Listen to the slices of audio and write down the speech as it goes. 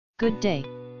Good day,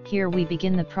 here we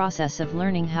begin the process of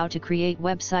learning how to create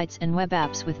websites and web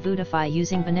apps with Vuetify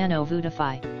using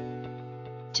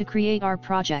BANanoVuetify. To create our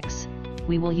projects,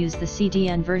 we will use the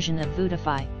CDN version of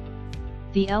Vuetify.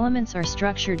 The elements are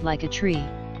structured like a tree.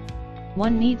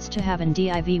 One needs to have an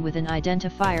div with an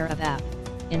identifier of app,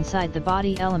 inside the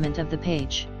body element of the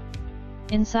page.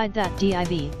 Inside that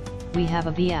div, we have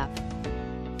a vapp.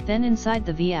 Then inside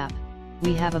the vapp,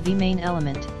 we have a vmain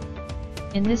element.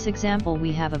 In this example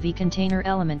we have a vcontainer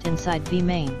element inside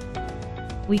vmain.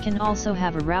 We can also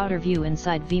have a router view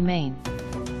inside vmain.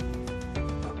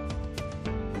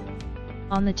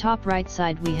 On the top right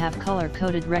side we have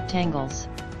color-coded rectangles.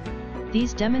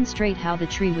 These demonstrate how the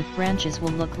tree with branches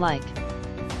will look like.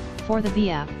 For the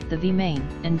vapp, the vmain,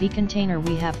 and vcontainer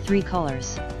we have three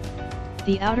colors.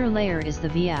 The outer layer is the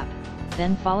vapp,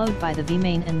 then followed by the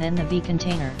vmain and then the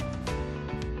vcontainer.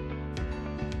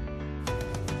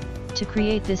 To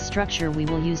create this structure we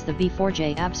will use the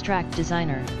B4J Abstract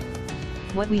Designer.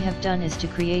 What we have done is to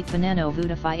create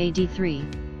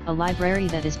BANanoVuetifyAD3, a library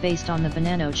that is based on the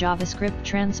Banano JavaScript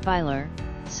transpiler,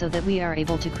 so that we are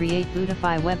able to create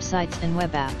Vuetify websites and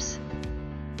web apps.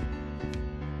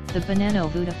 The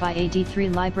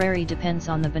BANanoVuetifyAD3 library depends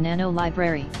on the Banano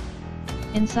library.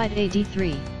 Inside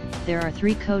AD3, there are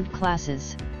three code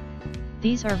classes.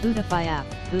 These are Vuetify app,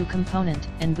 Vue component,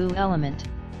 and Vue element.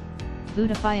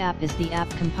 Vuetify app is the app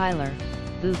compiler,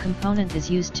 Vue component is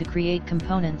used to create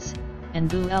components,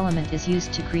 and Vue element is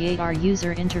used to create our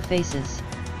user interfaces.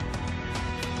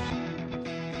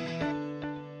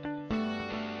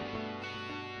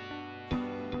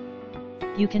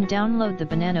 You can download the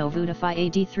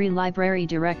BANanoVuetifyAD3 library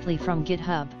directly from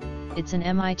GitHub. It's an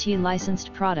MIT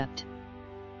licensed product.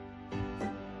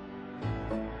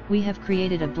 We have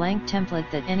created a blank template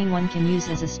that anyone can use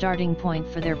as a starting point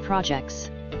for their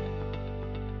projects.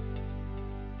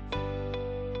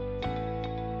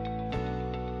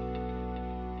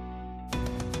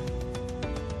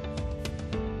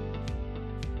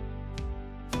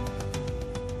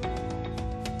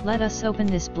 Let us open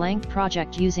this blank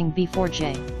project using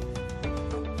B4J.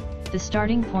 The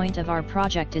starting point of our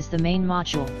project is the main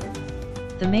module.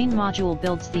 The main module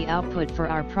builds the output for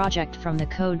our project from the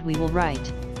code we will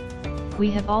write.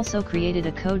 We have also created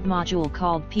a code module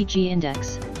called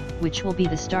pgindex, which will be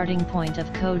the starting point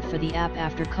of code for the app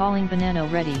after calling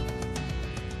Banano ready.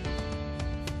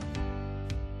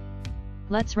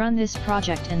 Let's run this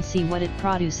project and see what it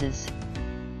produces.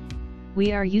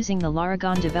 We are using the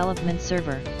Laragon development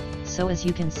server, so as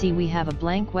you can see we have a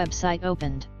blank website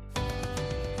opened.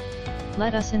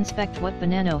 Let us inspect what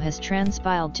Banano has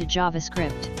transpiled to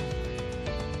JavaScript.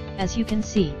 As you can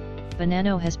see,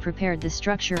 Banano has prepared the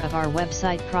structure of our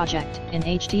website project in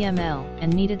HTML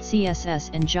and needed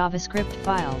CSS and JavaScript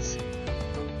files.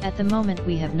 At the moment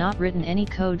we have not written any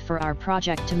code for our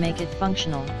project to make it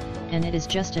functional, and it is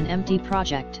just an empty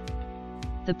project.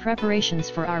 The preparations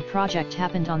for our project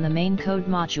happened on the main code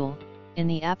module, in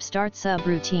the app start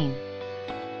subroutine.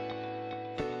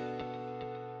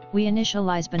 We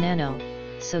initialize Banano,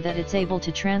 so that it's able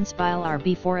to transpile our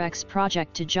B4X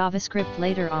project to JavaScript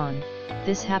later on.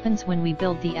 This happens when we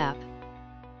build the app.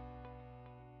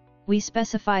 We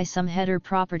specify some header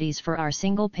properties for our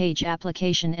single page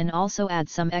application and also add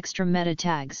some extra meta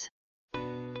tags.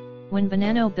 When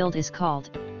Banano build is called,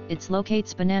 it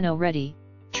locates Banano ready,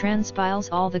 transpiles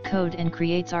all the code and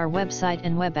creates our website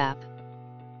and web app.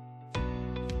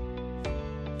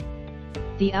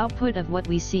 The output of what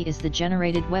we see is the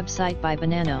generated website by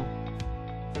Banano.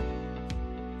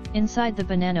 Inside the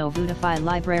BANanoVuetify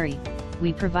library,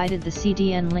 we provided the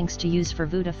CDN links to use for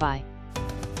Vuetify.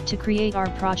 To create our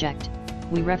project,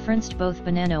 we referenced both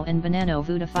Banano and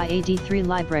BANanoVuetifyAD3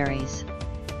 libraries.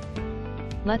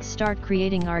 Let's start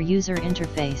creating our user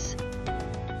interface.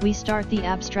 We start the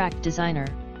Abstract Designer.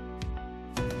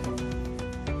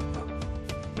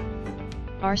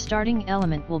 Our starting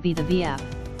element will be the vapp.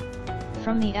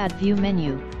 From the Add View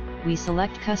menu, we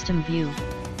select Custom View,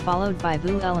 followed by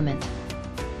Vue element.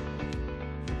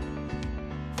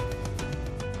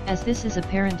 As this is a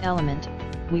parent element,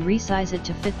 we resize it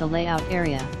to fit the layout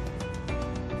area.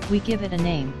 We give it a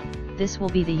name. This will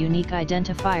be the unique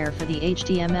identifier for the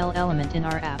HTML element in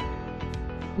our app.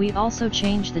 We also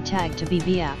change the tag to be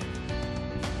vapp.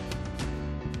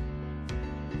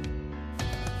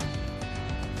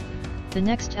 The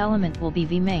next element will be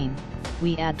vmain.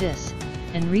 We add this,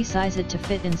 and resize it to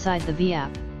fit inside the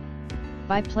vapp.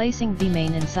 By placing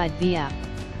vmain inside vapp,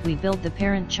 we build the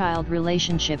parent-child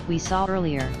relationship we saw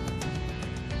earlier.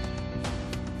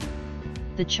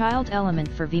 The child element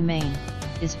for vmain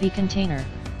is vcontainer.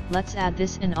 Let's add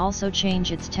this and also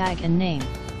change its tag and name.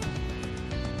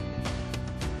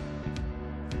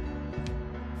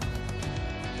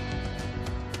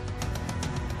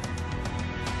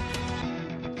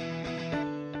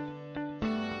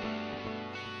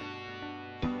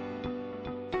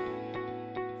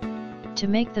 To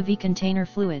make the vContainer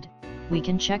fluid, we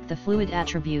can check the fluid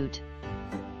attribute.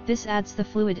 This adds the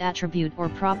fluid attribute or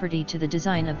property to the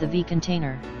design of the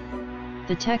vContainer.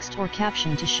 The text or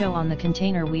caption to show on the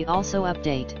container we also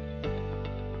update.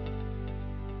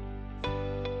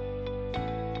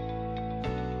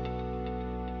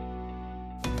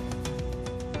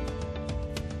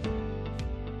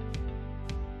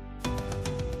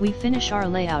 We finish our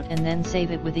layout and then save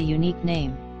it with a unique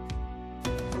name.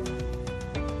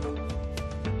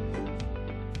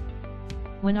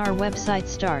 When our website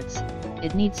starts,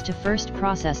 it needs to first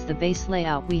process the base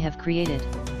layout we have created.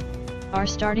 Our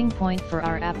starting point for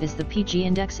our app is the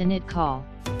pgindex_init call.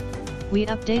 We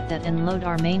update that and load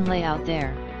our main layout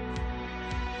there.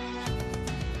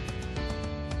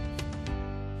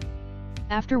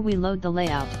 After we load the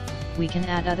layout, we can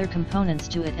add other components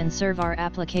to it and serve our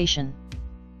application.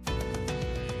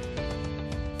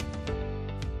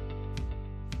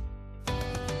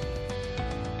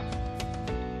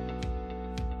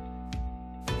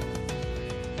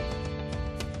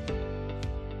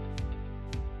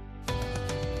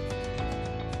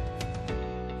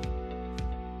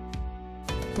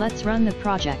 Let's run the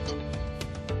project.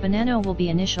 Banano will be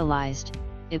initialized.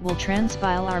 It will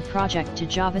transpile our project to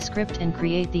JavaScript and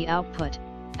create the output.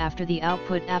 After the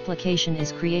output application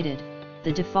is created,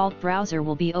 the default browser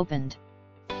will be opened.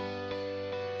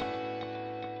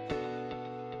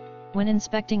 When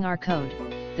inspecting our code,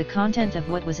 the content of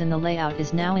what was in the layout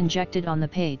is now injected on the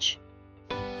page.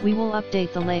 We will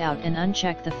update the layout and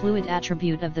uncheck the fluid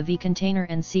attribute of the vContainer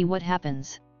and see what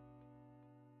happens.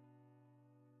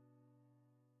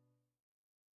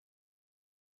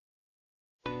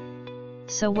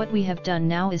 So what we have done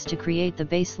now is to create the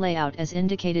base layout as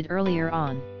indicated earlier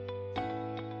on.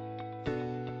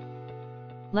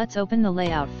 Let's open the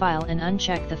layout file and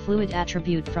uncheck the fluid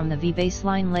attribute from the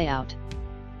vBaseline layout.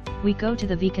 We go to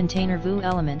the vContainer Vue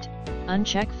element,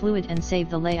 uncheck fluid and save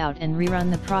the layout and rerun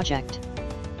the project.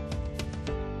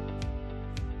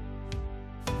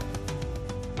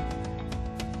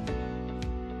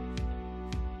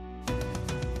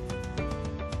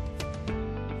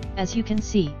 As you can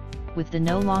see, with the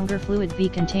no longer fluid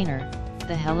vContainer,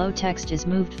 the hello text is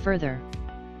moved further.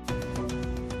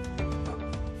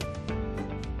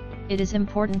 It is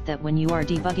important that when you are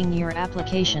debugging your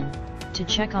application, to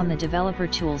check on the developer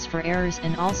tools for errors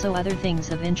and also other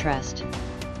things of interest.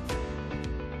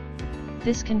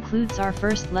 This concludes our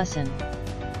first lesson.